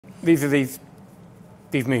these are these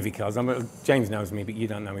movie cards. James knows me, but you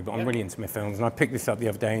don't know me. But I'm really into my films, and I picked this up the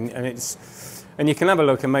other day, and you can have a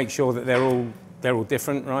look and make sure that they're all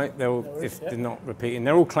different, right? They're not repeating.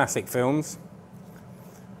 They're all classic films.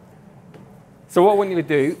 So what I want you to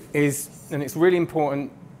do is, and it's really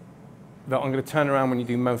important that I'm going to turn around when you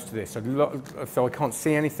do most of this. So I can't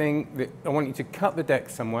see anything. I want you to cut the deck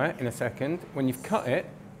somewhere in a second. When you've cut it,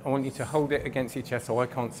 I want you to hold it against your chest so I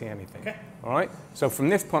can't see anything. Okay. All right? So from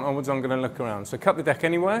this point onwards, I'm going to look around. So cut the deck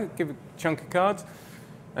anywhere, give a chunk of cards,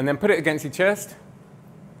 and then put it against your chest.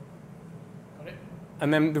 Got it.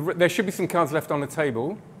 And then there should be some cards left on the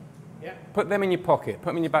table. Yeah. Put them in your pocket.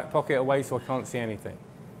 Put them in your back pocket away so I can't see anything.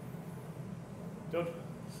 Done.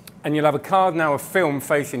 And you'll have a card now of film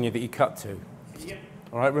facing you that you cut to. Yeah.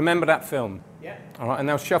 All right, remember that film. Yeah. All right, and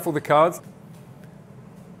now shuffle the cards.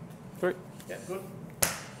 Three. Yeah, good.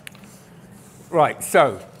 Right,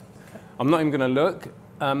 so I'm not even going to look,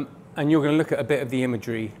 and you're going to look at a bit of the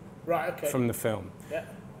imagery from the film. Yeah.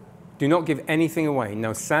 Do not give anything away.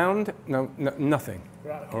 No sound, no nothing.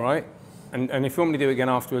 Right. Okay. All right? And if you want me to do it again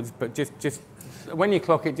afterwards, but just when you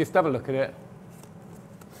clock it, just have a look at it.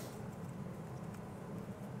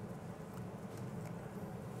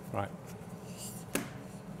 Right.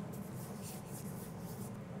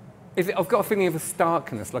 I've got a feeling of a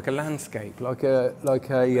starkness, like a landscape,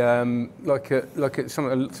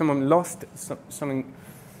 someone lost, something.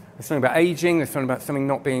 There's something about aging. There's something about something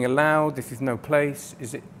not being allowed. This is no place.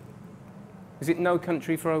 Is it No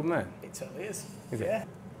Country for Old Men? It certainly is. Is it? Yeah.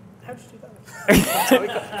 How did you do that? You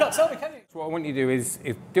can't tell me, can you? What I want you to do is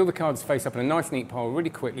deal the cards face up in a nice, neat pile really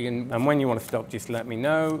quickly, and when you want to stop, just let me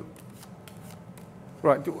know.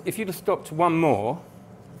 Right, if you'd have stopped one more,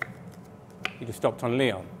 you'd have stopped on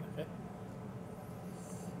Leon. Okay.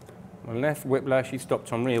 On left, Whiplash, you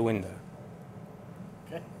stopped on Rear Window.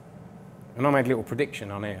 Okay. And I made a little prediction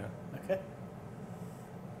on here. Okay.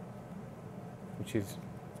 Which is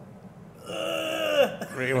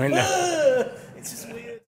Rear Window. It's just weird.